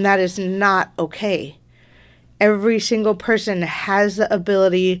 And that is not okay. Every single person has the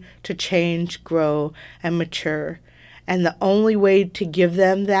ability to change, grow, and mature. And the only way to give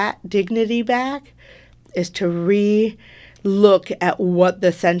them that dignity back is to re-look at what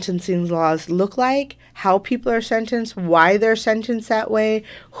the sentencing laws look like, how people are sentenced, why they're sentenced that way,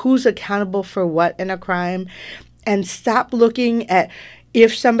 who's accountable for what in a crime, and stop looking at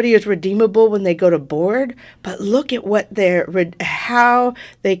if somebody is redeemable when they go to board, but look at how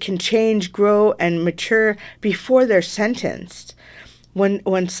they can change, grow, and mature before they're sentenced.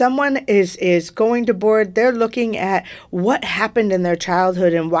 When someone is going to board, they're looking at what happened in their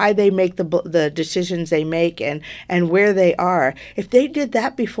childhood and why they make the decisions they make and where they are. If they did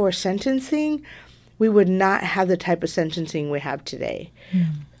that before sentencing, we would not have the type of sentencing we have today.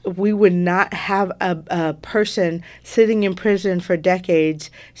 We would not have a person sitting in prison for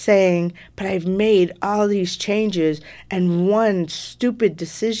decades saying, but I've made all these changes, and one stupid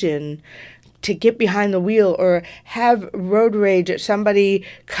decision to get behind the wheel or have road rage at somebody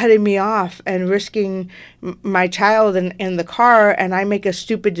cutting me off and risking my child in the car, and I make a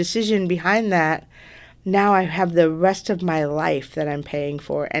stupid decision behind that. Now I have the rest of my life that I'm paying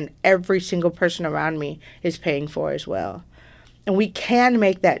for, and every single person around me is paying for as well. And we can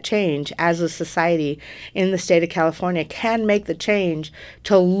make that change as a society in the state of California, can make the change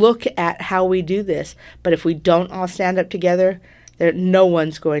to look at how we do this. But if we don't all stand up together, no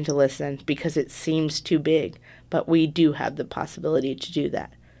one's going to listen because it seems too big. But we do have the possibility to do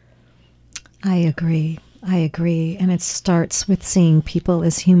that. I agree. And it starts with seeing people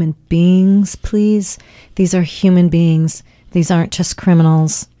as human beings, please. These are human beings. These aren't just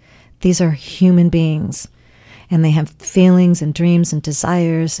criminals. These are human beings. And they have feelings and dreams and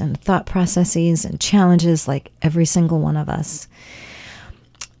desires and thought processes and challenges like every single one of us.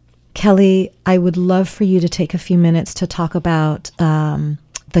 Kelly, I would love for you to take a few minutes to talk about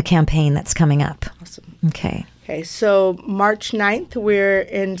the campaign that's coming up. Awesome. Okay. Okay, so March 9th, we're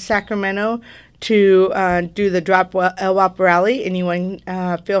in Sacramento to do the Drop LWOP rally. Anyone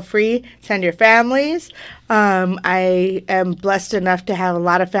feel free, send your families. I am blessed enough to have a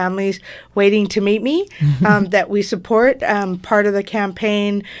lot of families waiting to meet me that we support. Part of the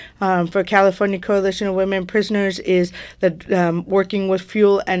campaign for California Coalition of Women Prisoners is the working with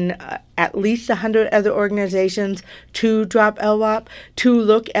Fuel and at least 100 other organizations to drop LWOP, to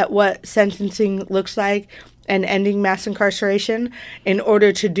look at what sentencing looks like and ending mass incarceration. In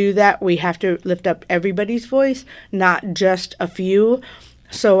order to do that, we have to lift up everybody's voice, not just a few.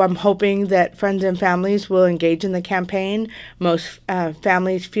 So I'm hoping that friends and families will engage in the campaign. Most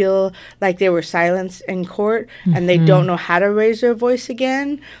families feel like they were silenced in court and they don't know how to raise their voice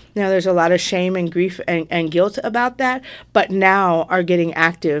again. Now, there's a lot of shame and grief and guilt about that, but now are getting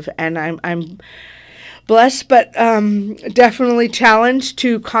active. And I'm blessed, but definitely challenged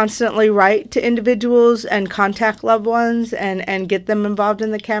to constantly write to individuals and contact loved ones and get them involved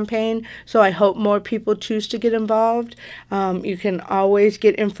in the campaign. So I hope more people choose to get involved. You can always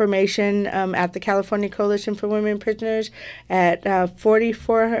get information at the California Coalition for Women Prisoners at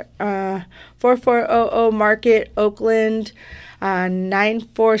 4400 Market, Oakland,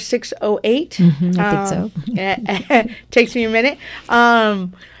 94608. I think so. It takes me a minute.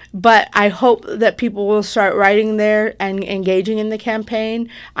 But I hope that people will start writing there and engaging in the campaign.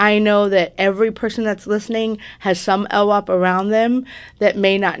 I know that every person that's listening has some LWOP around them that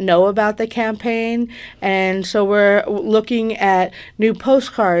may not know about the campaign. And so we're looking at new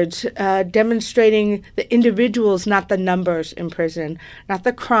postcards demonstrating the individuals, not the numbers in prison, not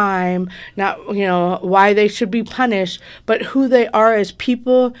the crime, not why they should be punished, but who they are as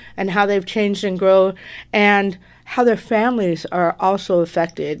people and how they've changed and grown, and how their families are also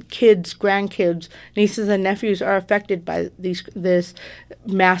affected. Kids, grandkids, nieces and nephews are affected by this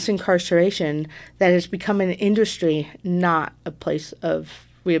mass incarceration that has become an industry, not a place of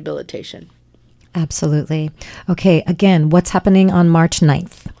rehabilitation. Absolutely. Okay, again, what's happening on March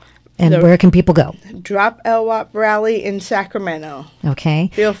 9th? And where can people go? Drop LWOP rally in Sacramento. Okay.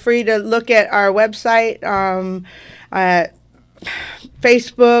 Feel free to look at our website,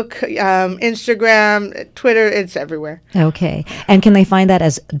 Facebook, Instagram, Twitter, it's everywhere. Okay. And can they find that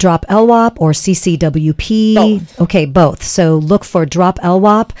as Drop LWOP or CCWP? Both. Okay, both. So look for Drop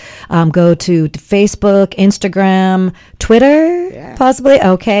LWOP. Go to Facebook, Instagram, Twitter, possibly.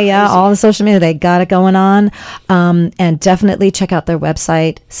 Okay, yeah, all the social media. They got it going on. And definitely check out their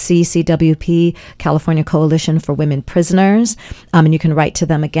website, CCWP, California Coalition for Women Prisoners. And you can write to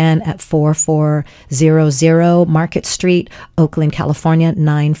them again at 4400 Market Street, Oakland, California,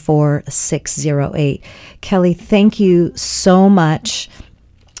 94608. Kelly, thank you so much.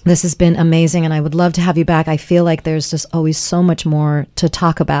 This has been amazing, and I would love to have you back. I feel like there's just always so much more to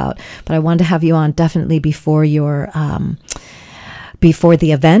talk about, but I wanted to have you on definitely before before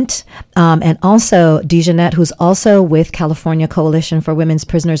the event. And also, Dejanette, who's also with California Coalition for Women's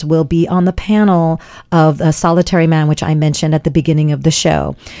Prisoners, will be on the panel of the Solitary Man, which I mentioned at the beginning of the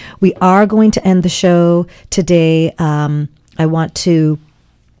show. We are going to end the show today. I want to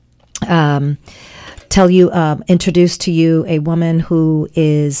introduce to you a woman who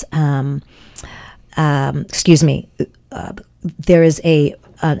is, there is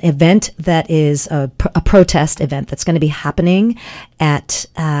an event that is a protest event that's going to be happening at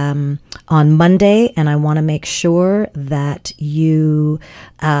on Monday, and I want to make sure that you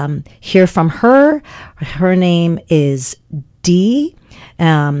hear from her. Her name is Dee.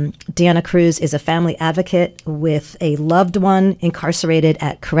 Deanna Cruz is a family advocate with a loved one incarcerated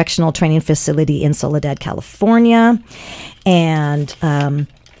at Correctional Training Facility in Soledad, California. And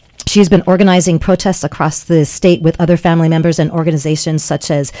she's been organizing protests across the state with other family members and organizations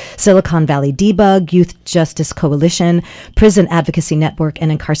such as Silicon Valley Debug, Youth Justice Coalition, Prison Advocacy Network,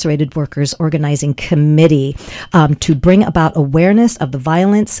 and Incarcerated Workers Organizing Committee. To bring about awareness of the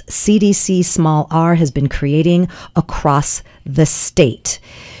violence CDC small r has been creating across the state.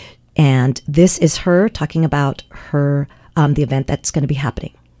 And this is her talking about her the event that's going to be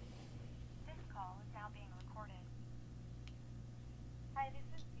happening. This call is now being recorded. Hi, this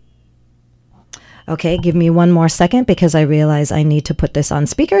is Dee. Okay, give me one more second because I realize I need to put this on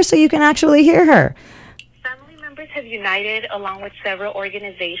speaker so you can actually hear her. Family members have united along with several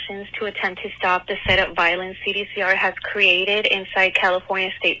organizations to attempt to stop the set-up violence CDCR has created inside California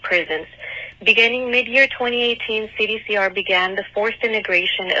state prisons. Beginning mid-year 2018, CDCR began the forced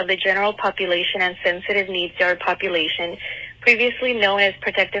integration of the general population and sensitive needs yard population, previously known as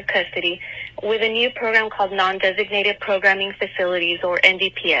protective custody, with a new program called Non-Designated Programming Facilities, or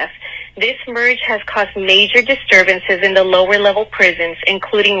NDPF. This merge has caused major disturbances in the lower level prisons,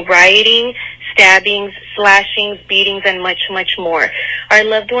 including rioting, stabbings, slashings, beatings, and much, much more. Our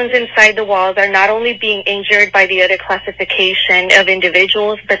loved ones inside the walls are not only being injured by the other classification of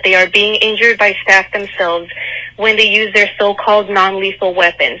individuals, but they are being injured by staff themselves when they use their so-called non-lethal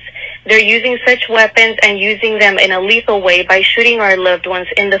weapons. They're using such weapons and using them in a lethal way by shooting our loved ones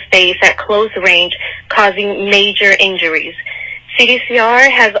in the face at close range, causing major injuries.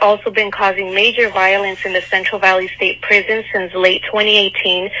 CDCR has also been causing major violence in the Central Valley State Prison since late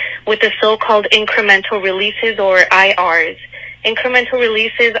 2018 with the so-called incremental releases, or IRs. Incremental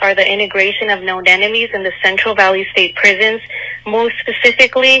releases are the integration of known enemies in the Central Valley State prisons, most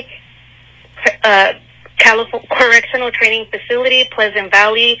specifically Correctional Training Facility, Pleasant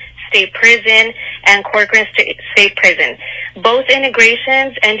Valley State Prison, and Corcoran State Prison. Both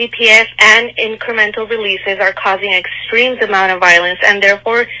integrations, NDPF and incremental releases, are causing extreme amount of violence, and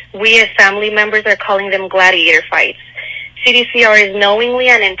therefore we as family members are calling them gladiator fights. CDCR is knowingly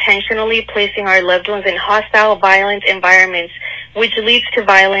and intentionally placing our loved ones in hostile, violent environments, which leads to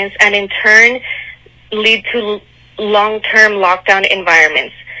violence and in turn lead to long-term lockdown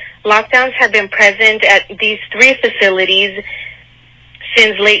environments. Lockdowns have been present at these three facilities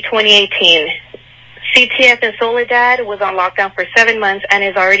since late 2018. CTF in Soledad was on lockdown for 7 months and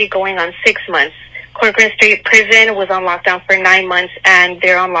is already going on 6 months. Corcoran State Prison was on lockdown for 9 months and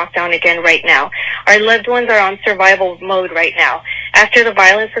they're on lockdown again right now. Our loved ones are on survival mode right now. After the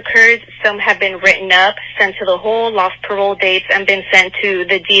violence occurred, some have been written up, sent to the hole, lost parole dates, and been sent to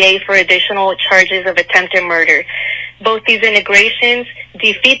the DA for additional charges of attempted murder. Both these integrations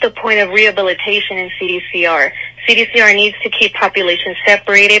defeat the point of rehabilitation in CDCR. CDCR needs to keep populations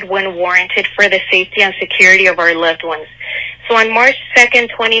separated when warranted for the safety and security of our loved ones. So on March 2nd,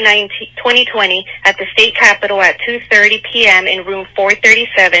 2020, at the state capitol at 2:30 p.m. in room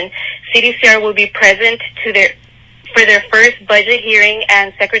 437, CDCR will be present for their first budget hearing,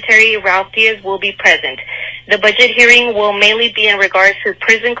 and Secretary Ralph Diaz will be present. The budget hearing will mainly be in regards to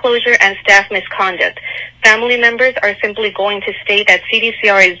prison closure and staff misconduct. Family members are simply going to state that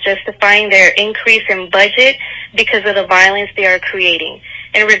CDCR is justifying their increase in budget because of the violence they are creating.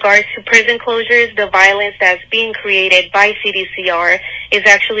 In regards to prison closures, the violence that's being created by CDCR is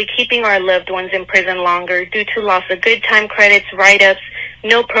actually keeping our loved ones in prison longer due to loss of good time credits, write-ups,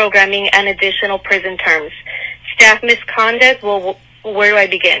 no programming, and additional prison terms. Staff misconduct, well, where do I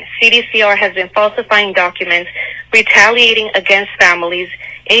begin? CDCR has been falsifying documents, retaliating against families,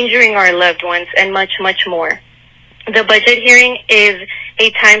 injuring our loved ones, and much, much more. The budget hearing is a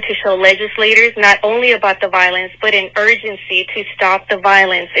time to show legislators not only about the violence, but an urgency to stop the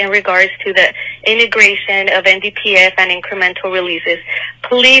violence in regards to the integration of NDPF and incremental releases.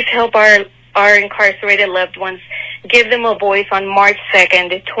 Please help our incarcerated loved ones. Give them a voice on March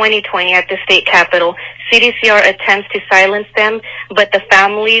 2nd, 2020 at the state capitol. CDCR attempts to silence them, but the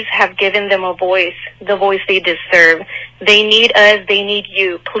families have given them a voice, the voice they deserve. They need us. They need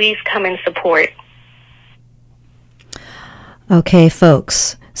you. Please come and support. Okay,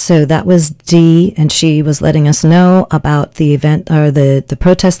 folks. So that was Dee, and she was letting us know about the event or the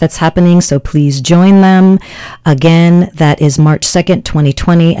protest that's happening. So please join them. Again, that is March 2nd,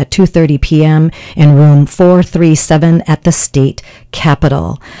 2020 at 2:30 p.m. in room 437 at the state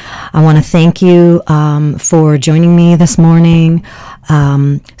capitol. I want to thank you for joining me this morning.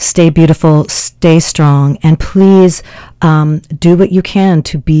 Stay beautiful, stay strong, and please do what you can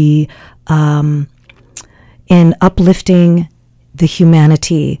to be in uplifting the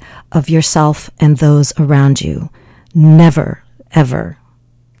humanity of yourself and those around you. Never, ever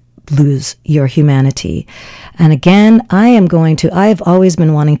lose your humanity. And again, I've always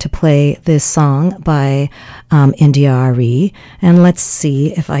been wanting to play this song by India Arie, and let's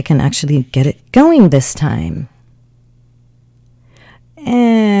see if I can actually get it going this time.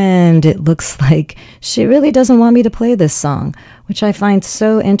 And it looks like she really doesn't want me to play this song, which I find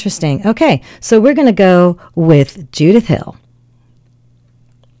so interesting. Okay, so we're going to go with Judith Hill.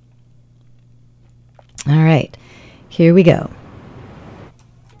 All right, here we go.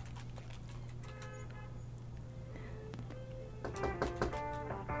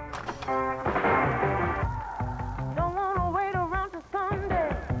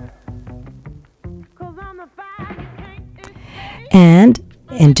 And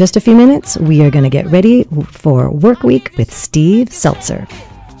in just a few minutes, we are going to get ready for Work Week with Steve Seltzer.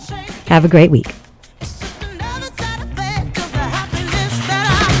 Have a great week.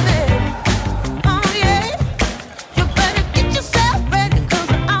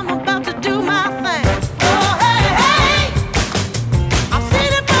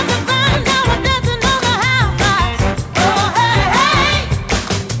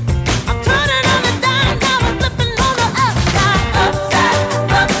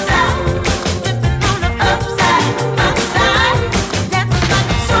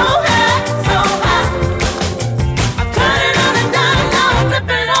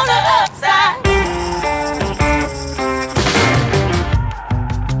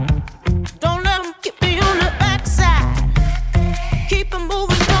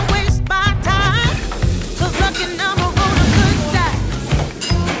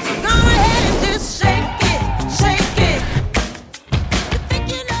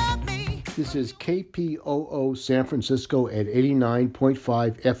 This is KPOO San Francisco at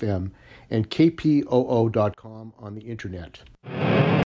 89.5 FM and kpoo.com on the internet.